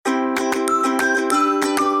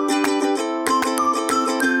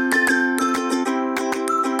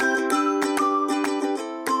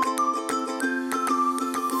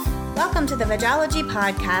to the Vegology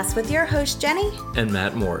Podcast with your host, Jenny. And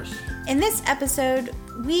Matt Morris. In this episode,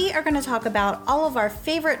 we are going to talk about all of our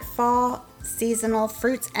favorite fall seasonal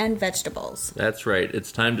fruits and vegetables. That's right.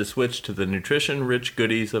 It's time to switch to the nutrition-rich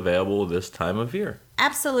goodies available this time of year.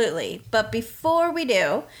 Absolutely. But before we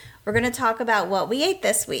do, we're going to talk about what we ate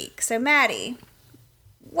this week. So, Maddie,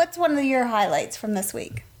 what's one of your highlights from this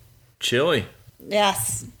week? Chili.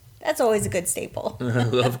 Yes. That's always a good staple. I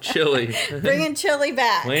love chili. Bringing chili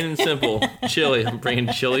back. Plain and simple. Chili. I'm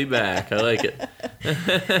bringing chili back. I like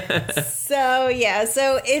it. So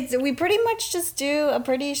we pretty much just do a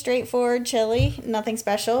pretty straightforward chili. Nothing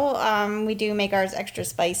special. We do make ours extra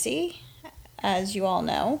spicy, as you all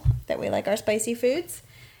know, that we like our spicy foods.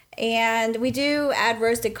 And we do add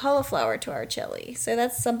roasted cauliflower to our chili. So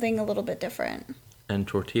that's something a little bit different. And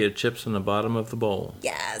tortilla chips in the bottom of the bowl.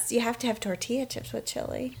 Yes, you have to have tortilla chips with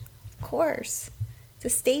chili. Of course. It's a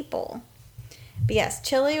staple. But yes,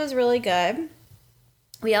 chili was really good.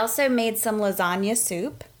 We also made some lasagna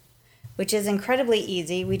soup, which is incredibly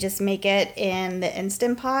easy. We just make it in the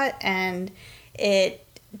Instant Pot, and it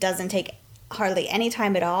doesn't take hardly any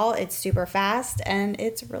time at all. It's super fast, and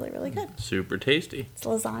it's really, really good. Super tasty. It's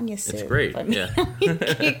lasagna soup. It's great, yeah. You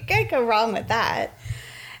can't go wrong with that.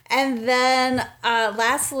 And then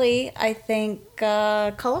lastly, I think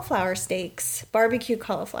cauliflower steaks, barbecue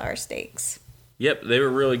cauliflower steaks. Yep, they were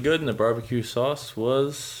really good, and the barbecue sauce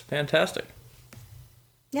was fantastic.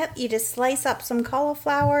 Yep, you just slice up some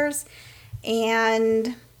cauliflowers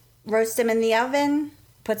and roast them in the oven,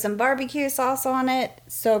 put some barbecue sauce on it.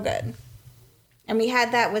 So good. And we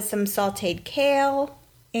had that with some sauteed kale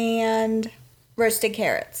and roasted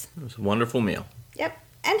carrots. It was a wonderful meal. Yep,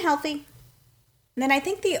 and healthy. And then I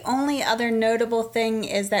think the only other notable thing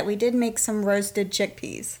is that we did make some roasted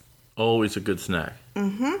chickpeas. Always a good snack.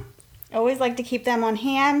 Mm-hmm. Always like to keep them on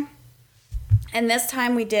hand. And this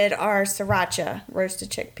time we did our sriracha roasted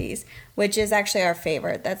chickpeas, which is actually our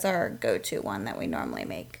favorite. That's our go-to one that we normally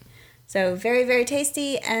make. So very, very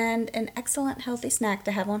tasty and an excellent healthy snack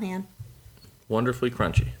to have on hand. Wonderfully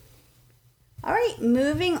crunchy. All right,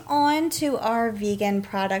 moving on to our vegan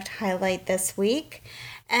product highlight this week.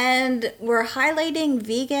 And we're highlighting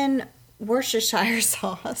vegan Worcestershire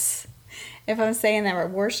sauce. If I'm saying that right,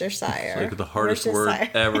 Worcestershire. It's like the hardest word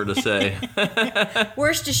ever to say.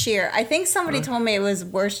 Worcestershire. I think somebody told me it was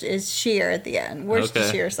Worcestershire at the end.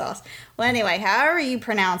 Worcestershire sauce. Well, anyway, however you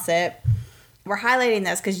pronounce it, we're highlighting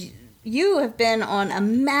this because you have been on a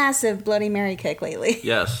massive Bloody Mary kick lately.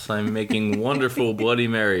 Yes, I'm making wonderful Bloody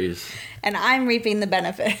Marys. And I'm reaping the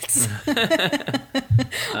benefits.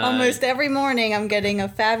 Almost every morning I'm getting a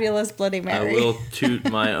fabulous Bloody Mary. I will toot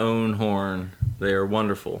my own horn. They are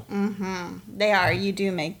wonderful. Mm-hmm. They are. You've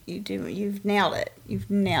nailed it. You've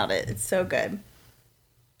nailed it. It's so good.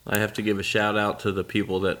 I have to give a shout out to the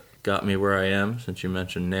people that got me where I am, since you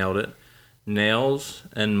mentioned nailed it. Nails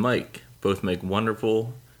and Mike both make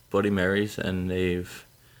wonderful Bloody Marys, and they've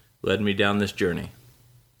led me down this journey.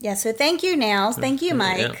 Yeah, so thank you, Nails. Thank you,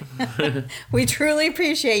 Mike. Yeah. We truly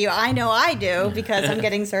appreciate you. I know I do, because I'm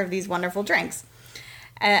getting served these wonderful drinks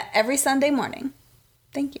every Sunday morning.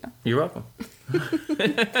 Thank you. You're welcome.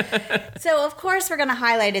 So, of course, we're going to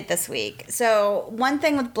highlight it this week. So, one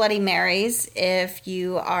thing with Bloody Marys, if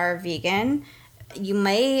you are vegan, you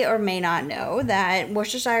may or may not know that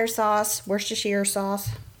Worcestershire sauce,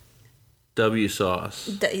 W sauce.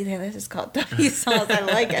 This is called W sauce. I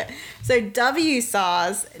like it. So W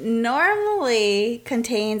sauce normally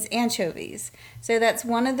contains anchovies. So that's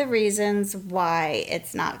one of the reasons why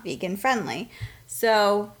it's not vegan friendly.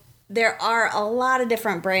 So there are a lot of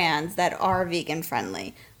different brands that are vegan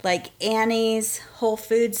friendly. Like Annie's, Whole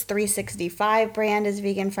Foods 365 brand is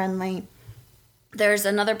vegan friendly. There's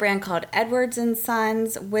another brand called Edwards &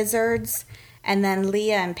 Sons, Wizards, and then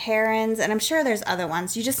Leah and Perrins, and I'm sure there's other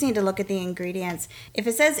ones. You just need to look at the ingredients. If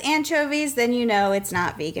it says anchovies, then you know it's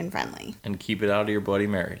not vegan friendly. And keep it out of your Bloody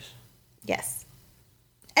Marys. Yes.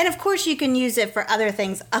 And of course you can use it for other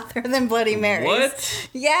things other than Bloody Marys. What?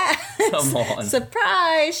 Yeah. Come on.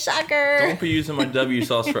 Surprise, shocker. Don't be using my W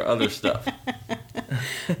sauce for other stuff.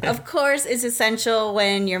 Of course, it's essential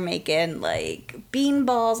when you're making like bean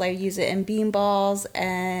balls. I use it in bean balls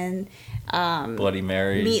and Bloody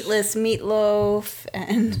Marys. Meatless meatloaf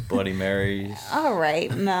and Bloody Marys. All right,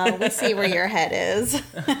 Mo, we see where your head is.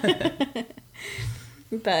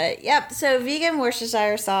 But yep, so vegan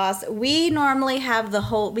Worcestershire sauce. We normally have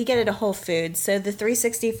we get it at Whole Foods. So the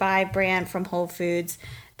 365 brand from Whole Foods,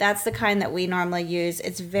 that's the kind that we normally use.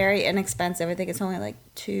 It's very inexpensive. I think it's only like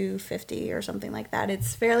 $2.50 or something like that.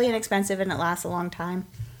 It's fairly inexpensive and it lasts a long time.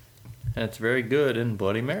 And it's very good in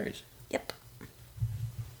Bloody Marys. Yep.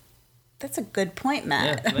 That's a good point,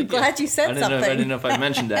 Matt. Yeah, I'm glad you said something. I didn't know if I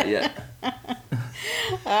mentioned that yet.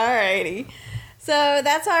 Alrighty. So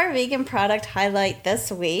that's our vegan product highlight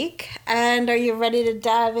this week. And are you ready to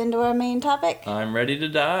dive into our main topic? I'm ready to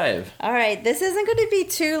dive. All right. This isn't going to be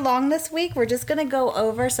too long this week. We're just going to go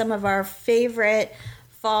over some of our favorite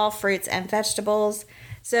fall fruits and vegetables.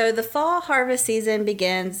 So the fall harvest season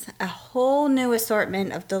begins a whole new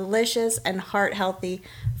assortment of delicious and heart-healthy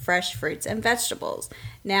fresh fruits and vegetables.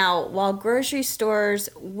 Now, while grocery stores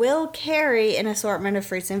will carry an assortment of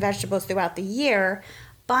fruits and vegetables throughout the year,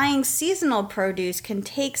 buying seasonal produce can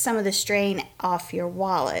take some of the strain off your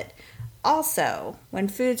wallet. Also, when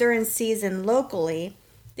foods are in season locally,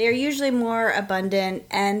 they are usually more abundant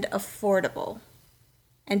and affordable,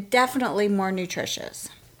 and definitely more nutritious.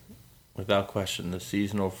 Without question, the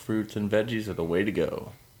seasonal fruits and veggies are the way to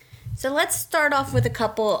go. So let's start off with a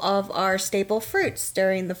couple of our staple fruits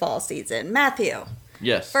during the fall season. Matthew.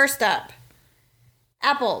 Yes. First up,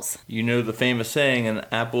 apples. You know the famous saying, an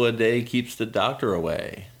apple a day keeps the doctor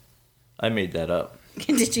away. I made that up.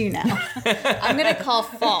 Did you know? I'm going to call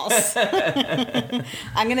false.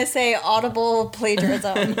 I'm going to say audible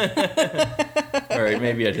plagiarism. All right,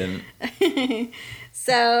 maybe I didn't.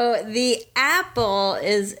 So the apple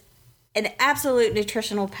is an absolute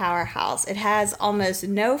nutritional powerhouse. It has almost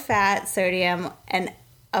no fat, sodium, and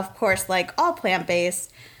of course, like all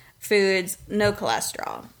plant-based foods, no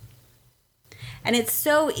cholesterol. And it's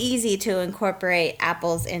so easy to incorporate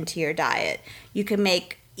apples into your diet. You can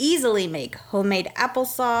easily make homemade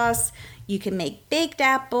applesauce. You can make baked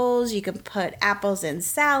apples. You can put apples in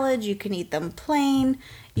salad. You can eat them plain.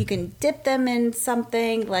 You can dip them in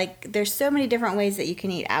something. Like, there's so many different ways that you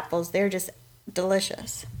can eat apples. They're just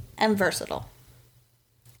delicious and versatile.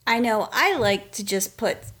 I know I like to just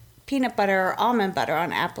put peanut butter or almond butter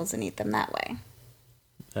on apples and eat them that way.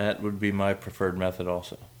 That would be my preferred method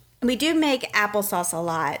also. We do make applesauce a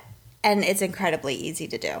lot, and it's incredibly easy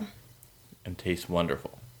to do. And tastes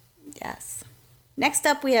wonderful. Yes. Next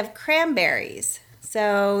up, we have cranberries.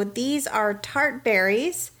 So these are tart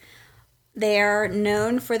berries. They are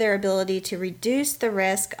known for their ability to reduce the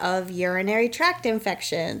risk of urinary tract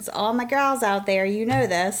infections. All my girls out there, you know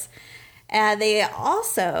this. They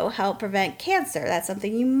also help prevent cancer. That's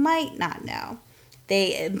something you might not know.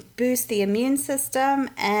 They boost the immune system,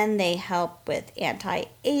 and they help with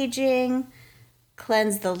anti-aging,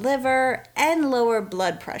 cleanse the liver, and lower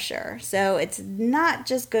blood pressure. So it's not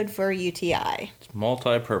just good for UTI. It's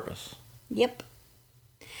multi-purpose. Yep.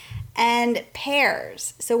 And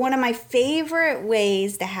pears. So one of my favorite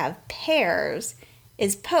ways to have pears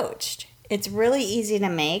is poached. It's really easy to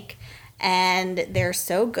make, and they're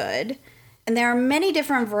so good. And there are many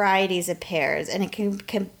different varieties of pears, and it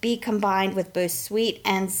can be combined with both sweet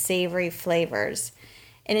and savory flavors.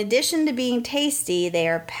 In addition to being tasty, they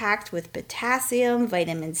are packed with potassium,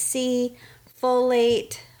 vitamin C,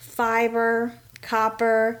 folate, fiber,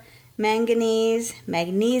 copper, manganese,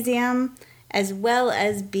 magnesium, as well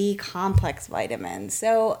as B-complex vitamins.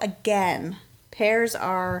 So again, pears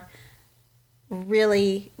are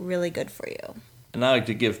really, really good for you. And I like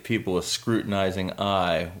to give people a scrutinizing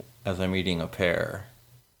eye as I'm eating a pear.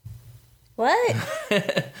 What?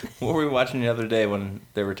 What were we watching the other day when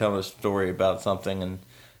they were telling a story about something, and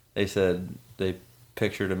they said they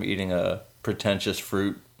pictured him eating a pretentious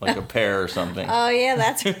fruit, like a pear or something. Oh, yeah,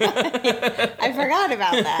 that's right. I forgot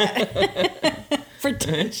about that.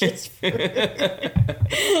 Pretentious fruit.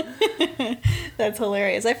 That's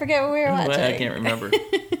hilarious. I forget what we were watching. I can't remember.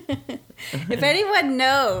 If anyone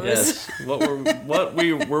knows. Yes. What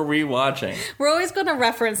were we watching? We're always going to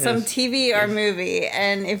reference some TV or movie,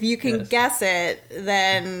 and if you can guess it,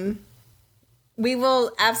 then we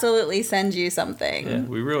will absolutely send you something. Yeah,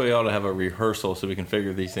 we really ought to have a rehearsal so we can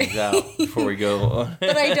figure these things out before we go.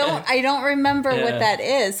 But I don't remember what that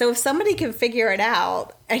is. So if somebody can figure it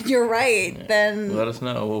out, and you're right, then let us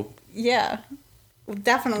know. We'll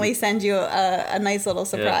definitely send you a nice little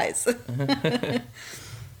surprise. Yeah.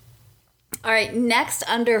 All right, next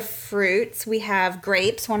under fruits, we have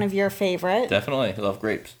grapes, one of your favorite. Definitely. I love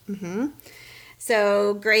grapes. Mm-hmm.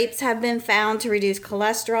 So grapes have been found to reduce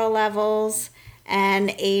cholesterol levels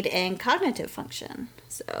and aid in cognitive function.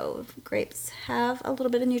 So grapes have a little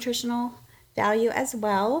bit of nutritional value as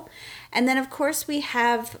well. And then, of course, we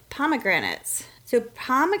have pomegranates. So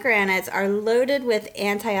pomegranates are loaded with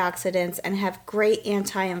antioxidants and have great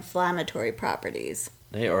anti-inflammatory properties.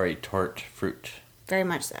 They are a tart fruit. Very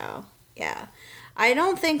much so. Yeah. I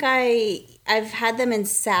don't think I've had them in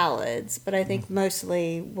salads, but I think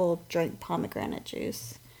mostly we'll drink pomegranate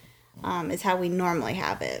juice. Is how we normally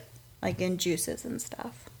have it, like in juices and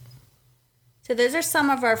stuff. So those are some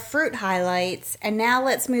of our fruit highlights. And now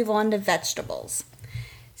let's move on to vegetables.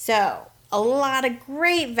 So a lot of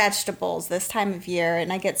great vegetables this time of year,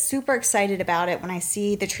 and I get super excited about it when I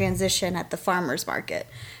see the transition at the farmer's market.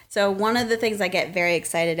 So one of the things I get very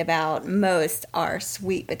excited about most are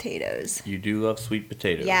sweet potatoes. You do love sweet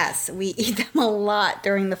potatoes. Yes, we eat them a lot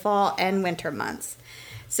during the fall and winter months.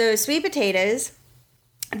 So sweet potatoes,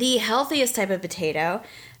 the healthiest type of potato,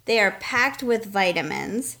 they are packed with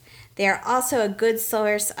vitamins. They are also a good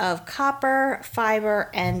source of copper, fiber,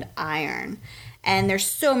 and iron. And there's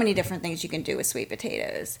so many different things you can do with sweet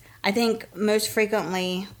potatoes. I think most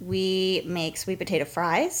frequently we make sweet potato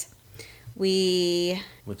fries. With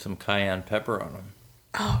some cayenne pepper on them.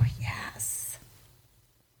 Oh, yes.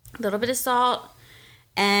 A little bit of salt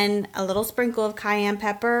and a little sprinkle of cayenne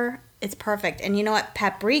pepper. It's perfect. And you know what?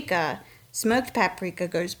 Paprika, smoked paprika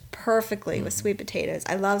goes perfectly with sweet potatoes.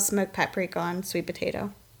 I love smoked paprika on sweet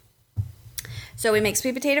potato. So we make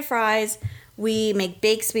sweet potato fries. We make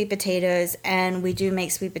baked sweet potatoes, and we do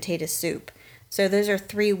make sweet potato soup. So those are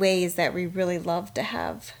 3 ways that we really love to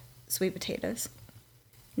have sweet potatoes.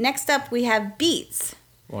 Next up, we have beets.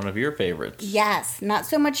 One of your favorites. Yes, not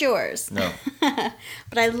so much yours. No.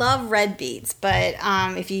 But I love red beets. But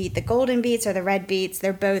if you eat the golden beets or the red beets,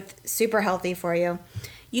 they're both super healthy for you.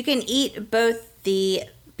 You can eat both the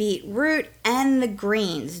beet root and the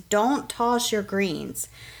greens. Don't toss your greens,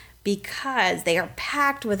 because they are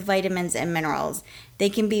packed with vitamins and minerals.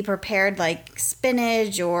 They can be prepared like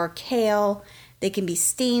spinach or kale. They can be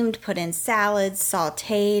steamed, put in salads,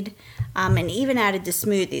 sautéed, and even added to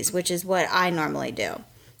smoothies, which is what I normally do.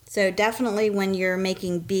 So definitely when you're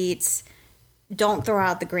making beets, don't throw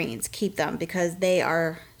out the greens. Keep them because they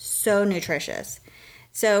are so nutritious.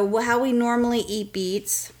 So how we normally eat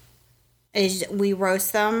beets is we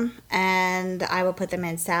roast them, and I will put them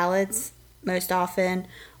in salads most often,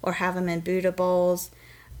 or have them in Buddha bowls.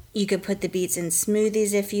 You could put the beets in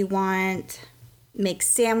smoothies if you want. Make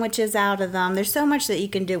sandwiches out of them. There's so much that you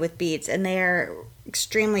can do with beets, and they are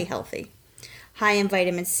extremely healthy. High in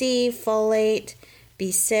vitamin C, folate,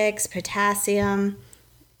 B6, potassium,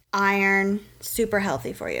 iron. Super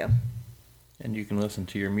healthy for you. And you can listen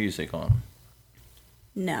to your music on them.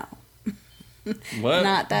 No. What?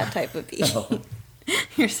 Not that type of beet. Oh.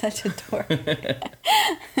 You're such a dork.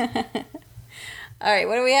 All right,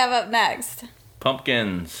 what do we have up next?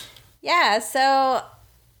 Pumpkins. Yeah, so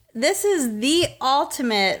this is the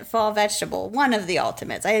ultimate fall vegetable. One of the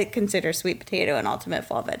ultimates. I consider sweet potato an ultimate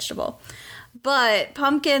fall vegetable. But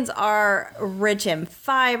pumpkins are rich in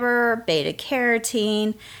fiber,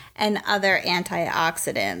 beta-carotene, and other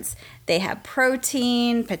antioxidants. They have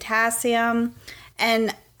protein, potassium,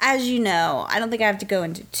 and as you know, I don't think I have to go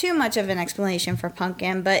into too much of an explanation for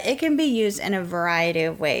pumpkin, but it can be used in a variety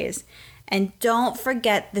of ways. And don't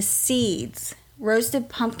forget the seeds. Roasted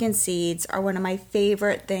pumpkin seeds are one of my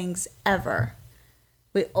favorite things ever.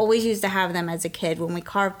 We always used to have them as a kid. When we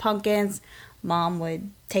carved pumpkins, Mom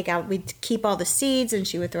would we'd keep all the seeds and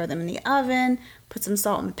she would throw them in the oven, put some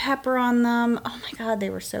salt and pepper on them. Oh my God, they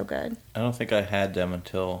were so good. I don't think I had them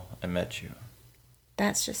until I met you.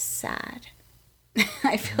 That's just sad.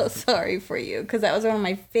 I feel sorry for you because that was one of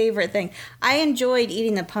my favorite things. I enjoyed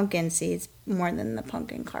eating the pumpkin seeds more than the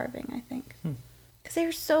pumpkin carving, I think. Because they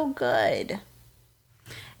were so good.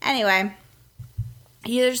 Anyway,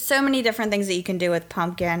 there's so many different things that you can do with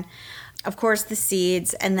pumpkin. Of course, the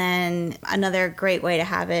seeds, and then another great way to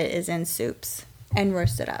have it is in soups and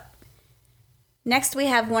roast it up. Next, we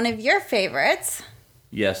have one of your favorites.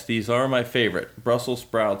 Yes, these are my favorite. Brussels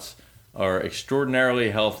sprouts are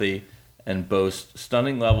extraordinarily healthy and boast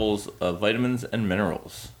stunning levels of vitamins and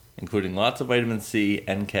minerals, including lots of vitamin C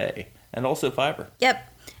and K, and also fiber. Yep.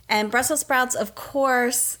 And Brussels sprouts, of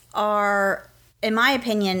course, are, in my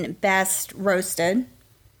opinion, best roasted.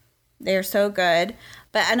 They're so good.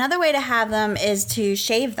 But another way to have them is to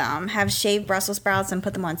shave them. Have shaved Brussels sprouts and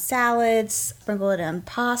put them on salads, sprinkle it on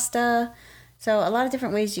pasta. So a lot of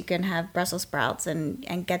different ways you can have Brussels sprouts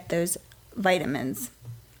and get those vitamins.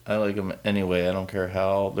 I like them anyway. I don't care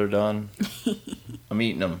how they're done. I'm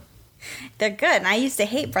eating them. They're good. And I used to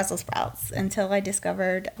hate Brussels sprouts until I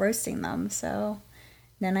discovered roasting them. So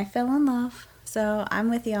then I fell in love. So I'm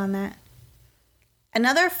with you on that.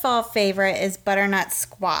 Another fall favorite is butternut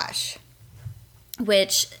squash,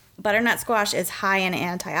 which butternut squash is high in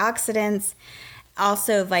antioxidants,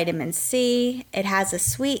 also vitamin C. It has a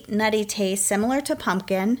sweet, nutty taste similar to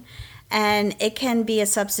pumpkin. And it can be a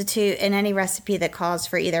substitute in any recipe that calls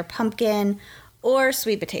for either pumpkin or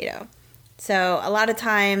sweet potato. So a lot of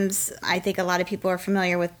times, I think a lot of people are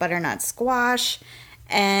familiar with butternut squash,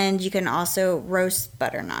 and you can also roast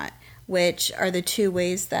butternut, which are the two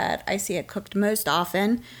ways that I see it cooked most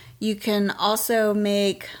often. You can also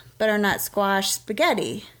make butternut squash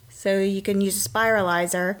spaghetti. So you can use a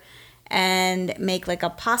spiralizer and make like a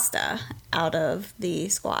pasta out of the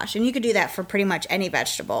squash. And you could do that for pretty much any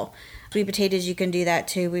vegetable. Sweet potatoes, you can do that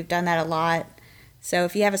too. We've done that a lot. So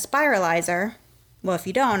if you have a spiralizer, well, if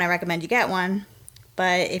you don't, I recommend you get one.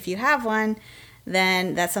 But if you have one,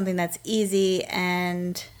 then that's something that's easy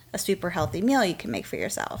and a super healthy meal you can make for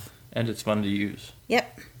yourself. And it's fun to use.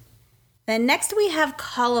 Yep. Then next we have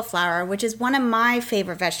cauliflower, which is one of my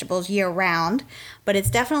favorite vegetables year-round, but it's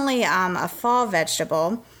definitely a fall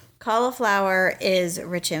vegetable. Cauliflower is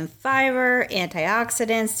rich in fiber,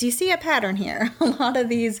 antioxidants. You see a pattern here. A lot of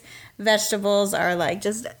these vegetables are like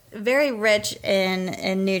just very rich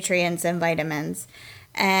in nutrients and vitamins.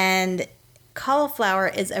 And cauliflower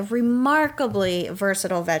is a remarkably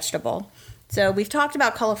versatile vegetable. So we've talked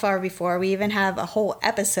about cauliflower before. We even have a whole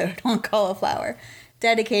episode on cauliflower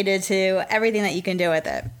dedicated to everything that you can do with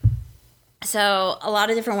it. So a lot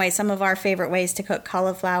of different ways. Some of our favorite ways to cook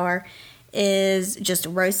cauliflower is just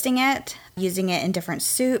roasting it, using it in different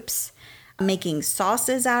soups, making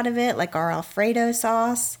sauces out of it, like our Alfredo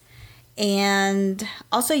sauce, and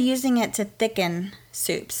also using it to thicken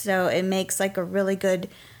soups. So it makes like a really good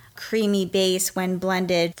creamy base when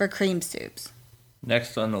blended for cream soups.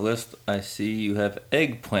 Next on the list, I see you have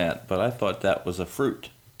eggplant, but I thought that was a fruit.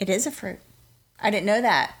 It is a fruit. I didn't know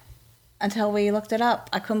that until we looked it up.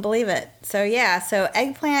 I couldn't believe it. So yeah, so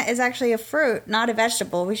eggplant is actually a fruit, not a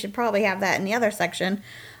vegetable. We should probably have that in the other section.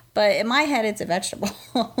 But in my head, it's a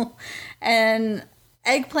vegetable. And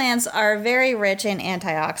eggplants are very rich in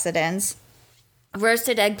antioxidants.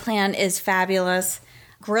 Roasted eggplant is fabulous.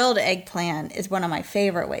 Grilled eggplant is one of my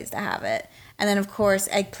favorite ways to have it. And then, of course,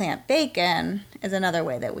 eggplant bacon is another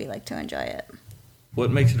way that we like to enjoy it.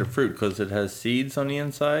 What makes it a fruit? Because it has seeds on the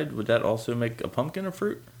inside? Would that also make a pumpkin a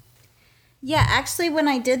fruit? Yeah, actually, when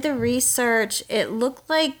I did the research, it looked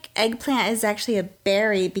like eggplant is actually a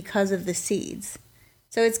berry because of the seeds.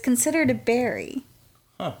 So it's considered a berry.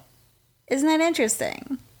 Huh. Isn't that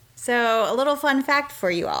interesting? So a little fun fact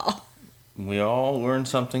for you all. We all learned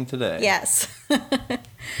something today. Yes.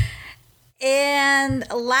 And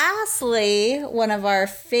lastly, one of our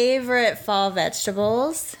favorite fall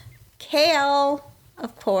vegetables, kale,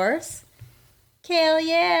 of course. Kale,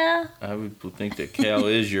 yeah. I would think that kale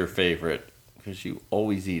is your favorite because you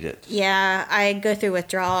always eat it. Yeah, I go through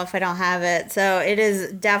withdrawal if I don't have it. So it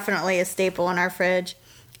is definitely a staple in our fridge.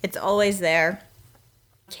 It's always there.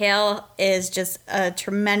 Kale is just a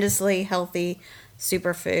tremendously healthy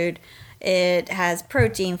superfood. It has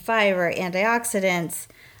protein, fiber, antioxidants.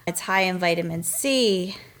 It's high in vitamin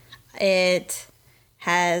C. It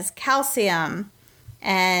has calcium.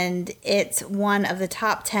 And it's one of the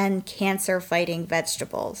top 10 cancer-fighting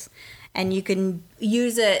vegetables. And you can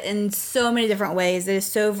use it in so many different ways. It is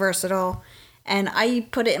so versatile. And I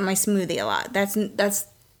put it in my smoothie a lot. That's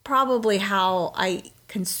probably how I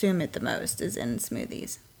consume it the most, is in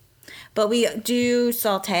smoothies. But we do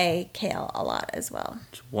saute kale a lot as well.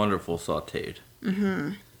 It's wonderful sauteed.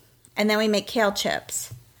 Mm-hmm. And then we make kale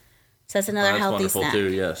chips. So that's another healthy snack. That's wonderful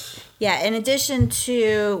too, yes. Yeah, in addition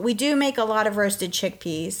to, we do make a lot of roasted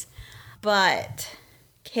chickpeas, but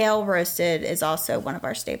kale roasted is also one of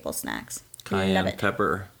our staple snacks. Cayenne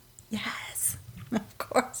pepper. Yes, of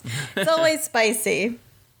course. It's always spicy.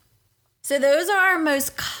 So those are our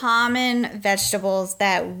most common vegetables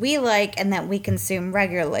that we like and that we consume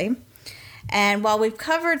regularly. And while we've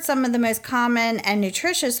covered some of the most common and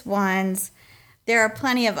nutritious ones, there are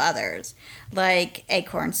plenty of others, like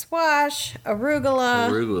acorn squash, arugula.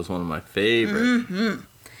 Arugula is one of my favorites. Mm-hmm.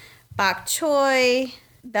 Bok choy,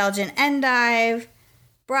 Belgian endive,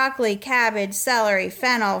 broccoli, cabbage, celery,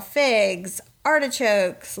 fennel, figs,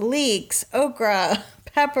 artichokes, leeks, okra,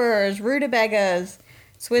 peppers, rutabagas,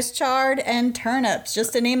 Swiss chard, and turnips,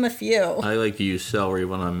 just to name a few. I like to use celery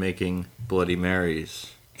when I'm making Bloody Marys.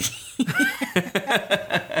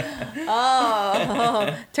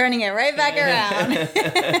 Oh, turning it right back around.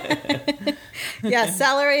 Yeah,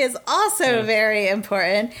 celery is also very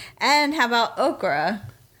important. And how about okra?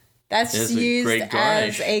 That's used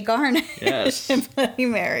as a garnish in Bloody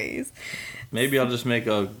Marys. Maybe I'll just make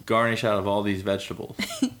a garnish out of all these vegetables.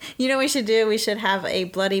 You know what we should do? We should have a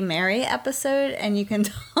Bloody Mary episode, and you can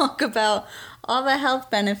talk about all the health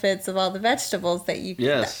benefits of all the vegetables that you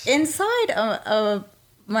inside a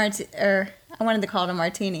I wanted to call it a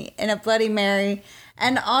martini, in a Bloody Mary,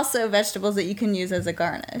 and also vegetables that you can use as a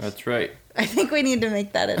garnish. That's right. I think we need to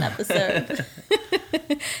make that an episode.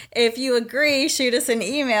 If you agree, shoot us an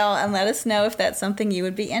email and let us know if that's something you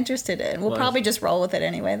would be interested in. We'll probably just roll with it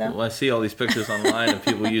anyway, though. Well, I see all these pictures online of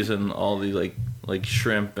people using all these like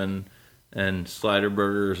shrimp and slider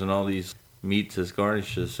burgers and all these meats as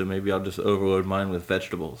garnishes, so maybe I'll just overload mine with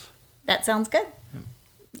vegetables. That sounds good.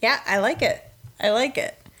 Yeah, I like it.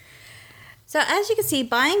 So as you can see,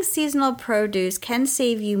 buying seasonal produce can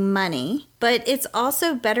save you money, but it's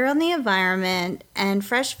also better on the environment, and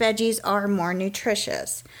fresh veggies are more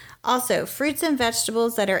nutritious. Also, fruits and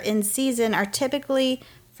vegetables that are in season are typically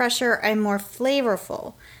fresher and more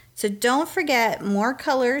flavorful. So don't forget, more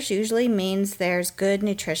colors usually means there's good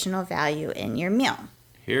nutritional value in your meal.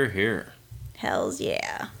 Hear, hear. Hells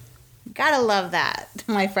yeah. Gotta love that,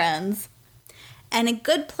 my friends. And a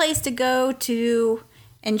good place to go to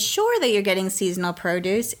ensure that you're getting seasonal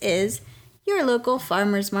produce is your local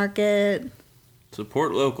farmer's market.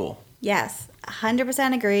 Support local. Yes,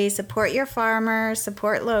 100% agree. Support your farmers,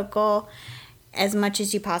 support local as much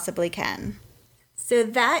as you possibly can. So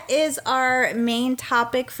that is our main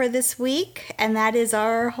topic for this week, and that is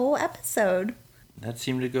our whole episode. That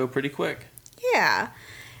seemed to go pretty quick. Yeah.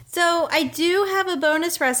 So I do have a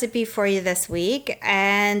bonus recipe for you this week,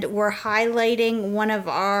 and we're highlighting one of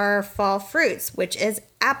our fall fruits, which is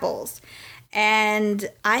apples. And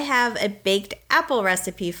I have a baked apple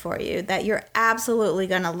recipe for you that you're absolutely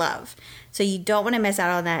going to love. So you don't want to miss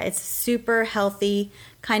out on that. It's a super healthy,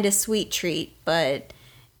 kind of sweet treat, but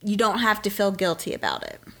you don't have to feel guilty about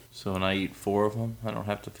it. So when I eat 4 of them, I don't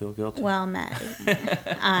have to feel guilty? Well, Maddie,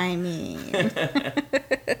 I mean.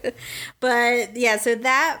 But, yeah, so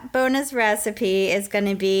that bonus recipe is going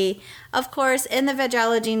to be, of course, in the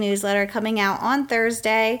Vegology newsletter coming out on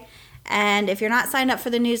Thursday. And if you're not signed up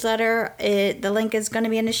for the newsletter, the link is going to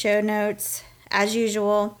be in the show notes, as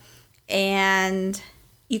usual. And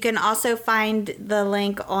you can also find the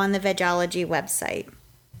link on the Vegology website.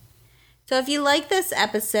 So if you like this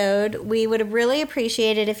episode, we would really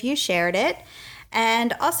appreciate it if you shared it.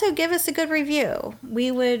 And also give us a good review.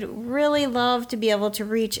 We would really love to be able to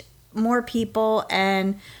reach more people,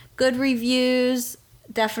 and good reviews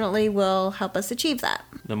definitely will help us achieve that.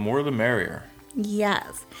 The more the merrier.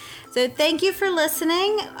 Yes. So thank you for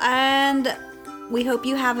listening, and we hope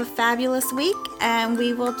you have a fabulous week, and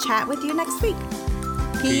we will chat with you next week.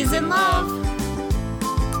 Peace and love.